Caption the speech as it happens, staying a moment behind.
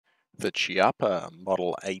The Chiappa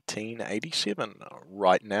Model 1887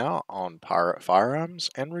 right now on Pirate Firearms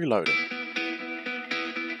and Reloading.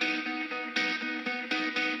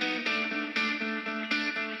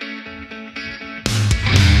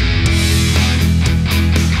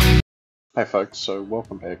 Hey folks, so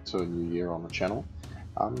welcome back to a new year on the channel.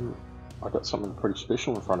 I've got something pretty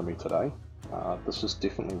special in front of me today. This is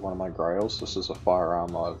definitely one of my grails. This is a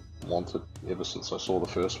firearm I've wanted ever since I saw the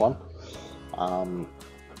first one.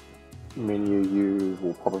 Many of you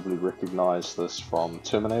will probably recognize this from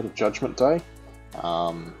Terminator Judgment Day,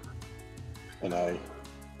 in a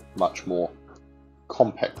much more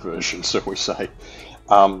compact version, so we say.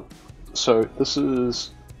 So this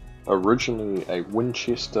is originally a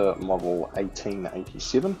Winchester model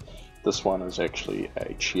 1887. This one is actually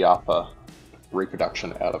a Chiappa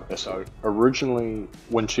reproduction out of Italy. So originally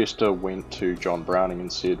Winchester went to John Browning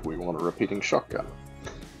and said, we want a repeating shotgun.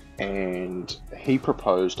 And he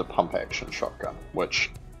proposed a pump action shotgun,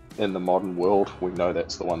 which in the modern world we know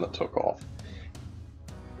that's the one that took off.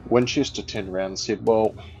 Winchester turned around and said,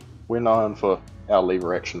 well, we're known for our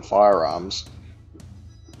lever action firearms,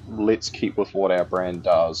 let's keep with what our brand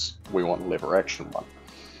does, we want a lever action one.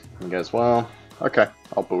 And he goes, well, okay,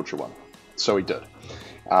 I'll build you one. So he did.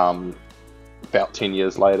 About 10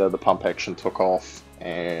 years later the pump action took off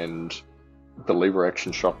and the lever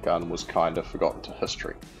action shotgun was kind of forgotten to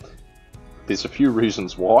history. There's a few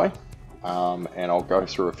reasons why, and I'll go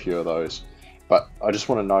through a few of those, but I just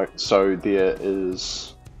want to note, so there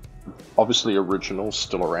is obviously originals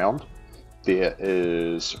still around. There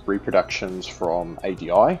is reproductions from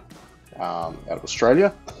ADI out of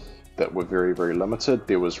Australia that were very, very limited.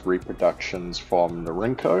 There was reproductions from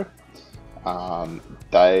Norinco.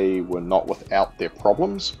 They were not without their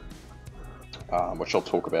problems, which I'll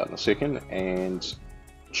talk about in a second, and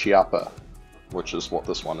Chiappa, which is what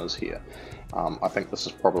this one is here. I think this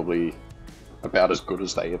is probably about as good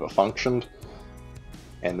as they ever functioned,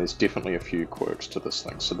 and there's definitely a few quirks to this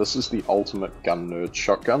thing. So this is the ultimate gun nerd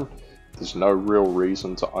shotgun. There's no real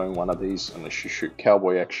reason to own one of these unless you shoot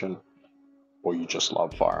cowboy action or you just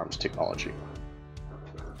love firearms technology.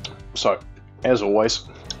 So, as always,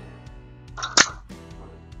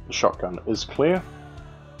 the shotgun is clear,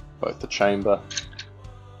 both the chamber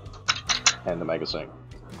and the magazine.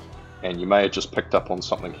 And you may have just picked up on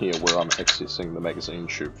something here where I'm accessing the magazine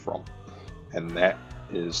tube from. And that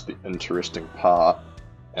is the interesting part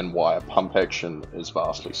and why a pump action is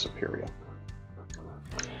vastly superior.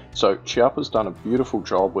 So Chiappa's done a beautiful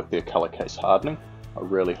job with their color case hardening. I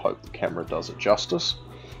really hope the camera does it justice.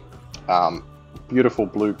 Beautiful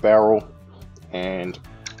blue barrel and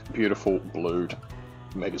beautiful blued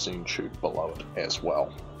magazine tube below it as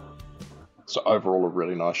well. So overall a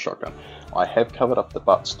really nice shotgun. I have covered up the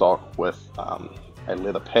buttstock with a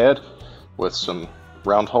leather pad with some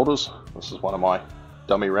round holders. This is one of my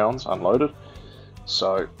dummy rounds unloaded.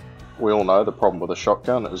 So we all know the problem with a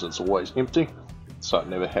shotgun is it's always empty. So it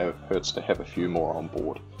never hurts to have a few more on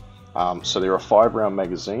board. So they're a 5-round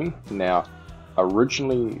magazine. Now,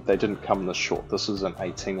 originally they didn't come this short. This is an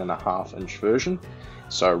 18.5-inch version.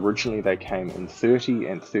 So originally they came in 30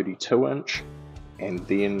 and 32 inch, and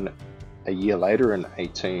then a year later in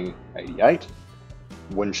 1888,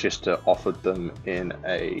 Winchester offered them in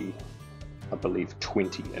a, I believe,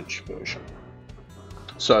 20-inch version.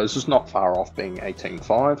 So this is not far off being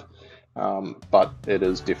 18.5, but it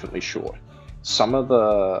is definitely short. Some of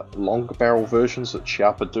the longer barrel versions that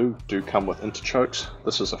Chiappa do come with interchokes.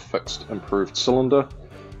 This is a fixed improved cylinder.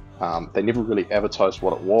 They never really advertised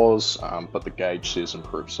what it was, but the gauge says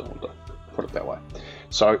improved cylinder, put it that way.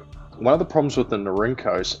 So one of the problems with the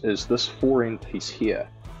Norincos is this 4-end piece here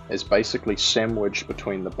is basically sandwiched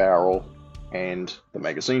between the barrel and the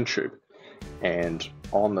magazine tube. And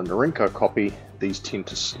on the Norinco copy, these tend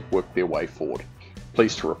to work their way forward.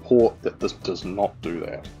 Pleased to report that this does not do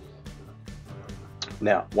that.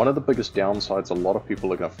 Now, one of the biggest downsides a lot of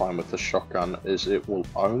people are going to find with this shotgun is it will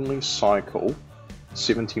only cycle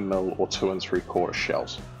 70mm or 2 3/4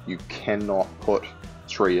 shells. You cannot put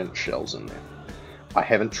 3-inch shells in there. I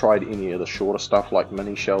haven't tried any of the shorter stuff like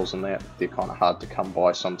mini shells and that. They're kind of hard to come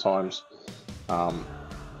by sometimes.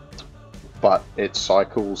 But it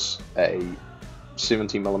cycles a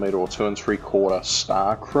 70mm or 2 3/4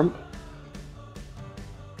 star crimp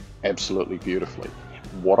absolutely beautifully.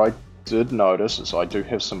 What I did notice is I do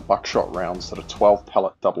have some buckshot rounds that are 12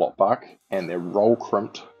 pellet double-aught buck, and they're roll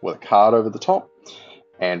crimped with a card over the top,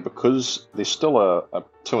 and because they're still a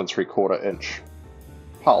 2 3/4 inch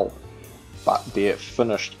hull, but their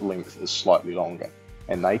finished length is slightly longer,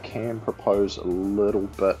 and they can propose a little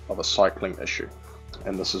bit of a cycling issue,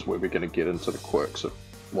 and this is where we're going to get into the quirks of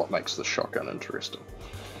what makes the shotgun interesting.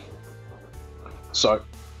 So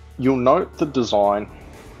you'll note the design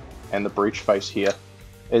and the breech face here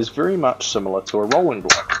is very much similar to a rolling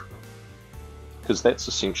block, because that's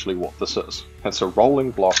essentially what this is. It's a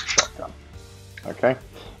rolling block shotgun. Okay,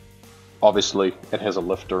 obviously it has a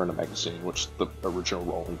lifter and a magazine, which the original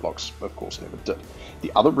rolling blocks of course never did.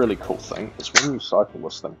 The other really cool thing is when you cycle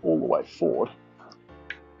this thing all the way forward,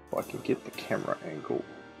 if I can get the camera angle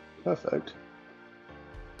perfect,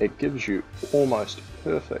 it gives you almost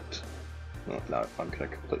perfect, oh, no, I'm going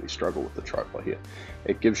to completely struggle with the tripod here.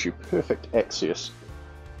 It gives you perfect access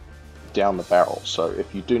down the barrel, so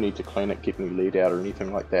if you do need to clean it, get any lead out or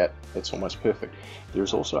anything like that, it's almost perfect.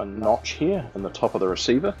 There's also a notch here in the top of the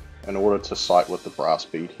receiver in order to sight with the brass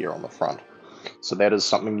bead here on the front. So that is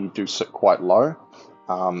something you do sit quite low.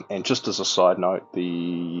 And just as a side note,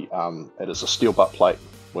 it is a steel butt plate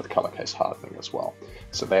with color case hardening as well.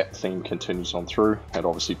 So that theme continues on through. It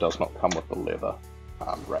obviously does not come with the leather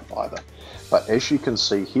wrap either. But as you can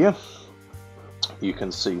see here, you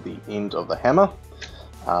can see the end of the hammer.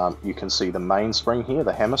 You can see the mainspring here,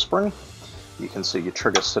 the hammer spring. You can see your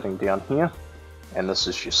trigger sitting down here. And this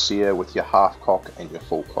is your sear with your half cock and your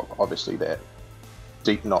full cock. Obviously that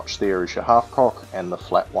deep notch there is your half cock and the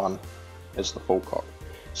flat one is the full cock.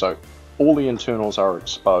 So all the internals are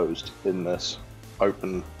exposed in this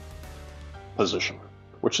open position,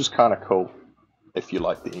 which is kind of cool if you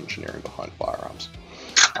like the engineering behind firearms.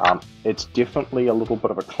 It's definitely a little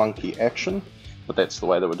bit of a clunky action, but that's the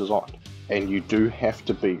way they were designed. And you do have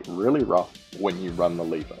to be really rough when you run the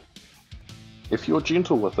lever. If you're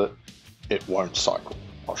gentle with it, it won't cycle.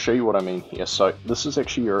 I'll show you what I mean here. So this is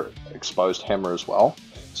actually your exposed hammer as well.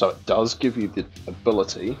 So it does give you the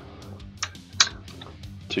ability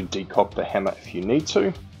to decock the hammer if you need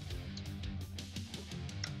to.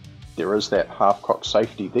 There is that half cock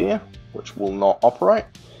safety there, which will not operate,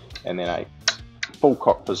 and then a full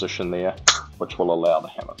cock position there, which will allow the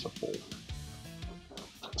hammer to fall.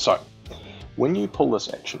 So when you pull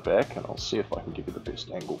this action back, and I'll see if I can give you the best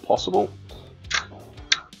angle possible,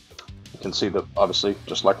 you can see that obviously,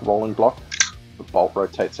 just like a rolling block, the bolt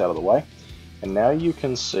rotates out of the way, and now you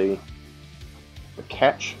can see the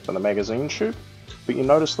catch for the magazine tube, but you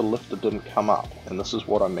notice the lifter didn't come up, and this is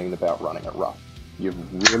what I mean about running it rough.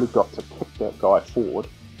 You've really got to kick that guy forward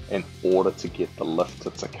in order to get the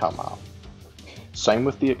lifter to come up. Same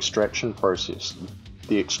with the extraction process.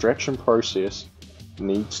 The extraction process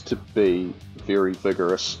needs to be very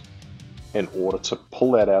vigorous in order to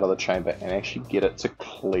pull that out of the chamber and actually get it to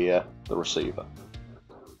clear the receiver.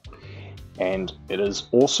 And it is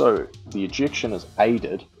also, the ejection is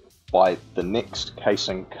aided by the next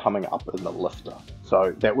casing coming up in the lifter.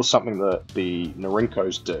 So that was something that the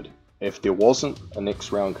Norinkos did. If there wasn't a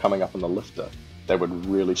next round coming up in the lifter, they would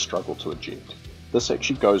really struggle to eject. This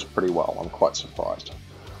actually goes pretty well, I'm quite surprised.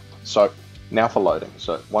 So now for loading.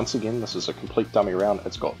 So once again, this is a complete dummy round.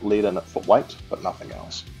 It's got lead in it for weight, but nothing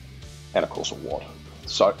else. And of course a wad.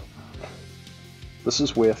 So this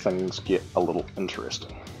is where things get a little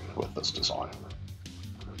interesting with this design.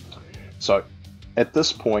 So at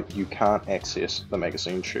this point, you can't access the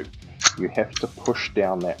magazine tube. You have to push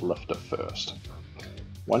down that lifter first.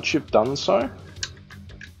 Once you've done so,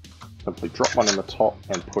 simply drop one in the top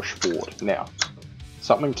and push forward. Now,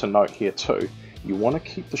 something to note here too, you want to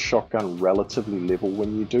keep the shotgun relatively level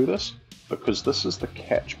when you do this, because this is the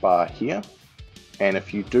catch bar here, and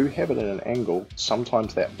if you do have it at an angle,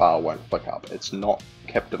 sometimes that bar won't flick up. It's not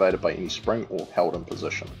captivated by any spring or held in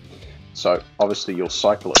position. So obviously you'll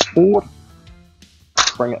cycle it forward,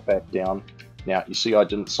 bring it back down. Now you see I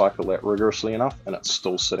didn't cycle that rigorously enough and it's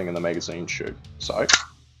still sitting in the magazine tube. So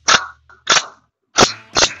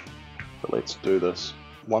let's do this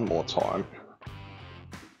one more time.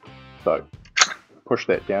 So push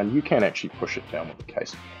that down. You can actually push it down with the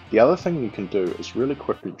case. The other thing you can do is really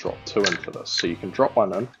quickly drop two into this. So you can drop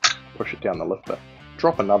one in, push it down the lifter,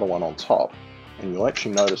 drop another one on top, and you'll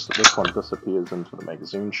actually notice that this one disappears into the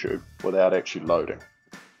magazine tube without actually loading.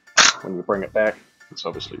 When you bring it back, it's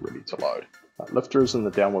obviously ready to load. Lifter is in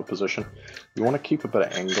the downward position. You want to keep a bit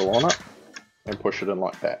of angle on it and push it in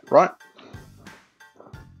like that, right?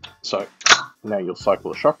 So now you'll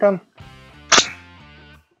cycle the shotgun.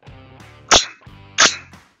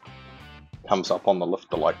 Comes up on the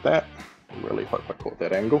lifter like that. I really hope I caught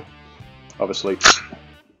that angle. Obviously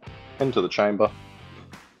into the chamber,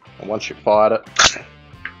 and once you've fired it,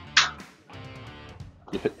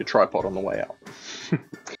 you hit your tripod on the way out.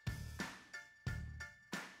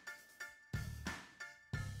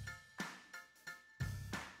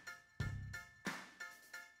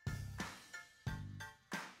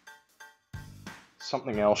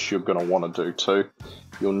 Something else you're going to want to do too,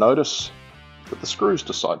 you'll notice that the screws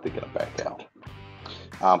decide they're going to back out.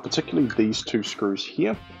 Particularly these two screws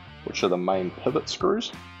here, which are the main pivot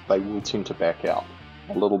screws, they will tend to back out.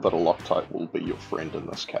 A little bit of Loctite will be your friend in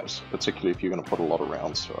this case, particularly if you're going to put a lot of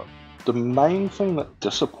rounds through it. The main thing that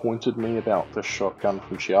disappointed me about this shotgun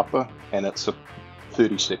from Chiappa, and it's a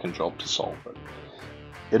 30-second job to solve it,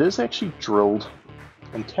 it is actually drilled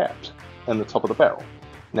and tapped in the top of the barrel.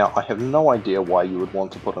 Now, I have no idea why you would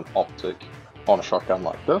want to put an optic on a shotgun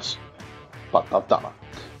like this, but I've done it.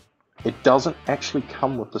 It doesn't actually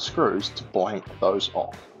come with the screws to blank those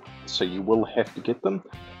off, so you will have to get them.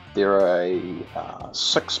 They're a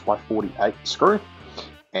 6x48 screw,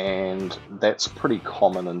 and that's pretty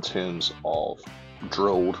common in terms of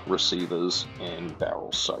drilled receivers and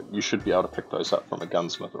barrels, so you should be able to pick those up from a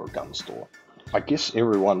gunsmith or a gun store. I guess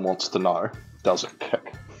everyone wants to know, does it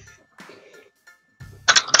kick?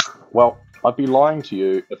 Well, I'd be lying to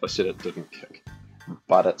you if I said it didn't kick,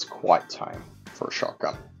 but it's quite tame for a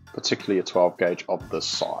shotgun, particularly a 12 gauge of this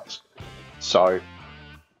size. So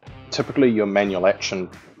typically your manual action,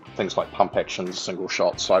 things like pump actions, single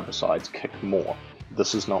shots, side by sides kick more.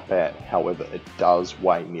 This is not bad, however it does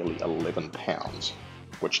weigh nearly 11 pounds,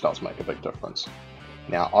 which does make a big difference.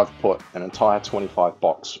 Now I've put an entire 25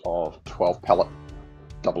 box of 12 pellet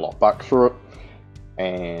double aught buck through it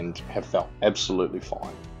and have felt absolutely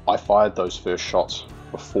fine. I fired those first shots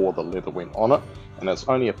before the leather went on it, and it's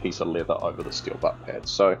only a piece of leather over the steel butt pad,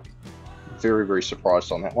 so very, very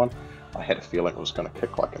surprised on that one. I had a feeling it was going to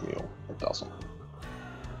kick like a mule. It doesn't.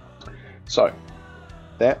 So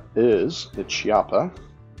that is the Chiappa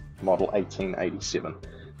model 1887,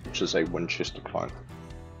 which is a Winchester clone.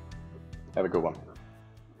 Have a good one.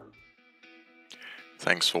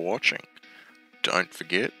 Thanks for watching. Don't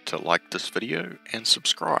forget to like this video and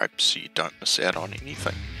subscribe so you don't miss out on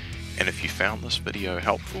anything. And if you found this video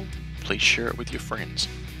helpful, please share it with your friends.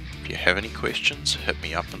 If you have any questions, hit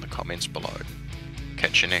me up in the comments below.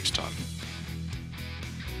 Catch you next time.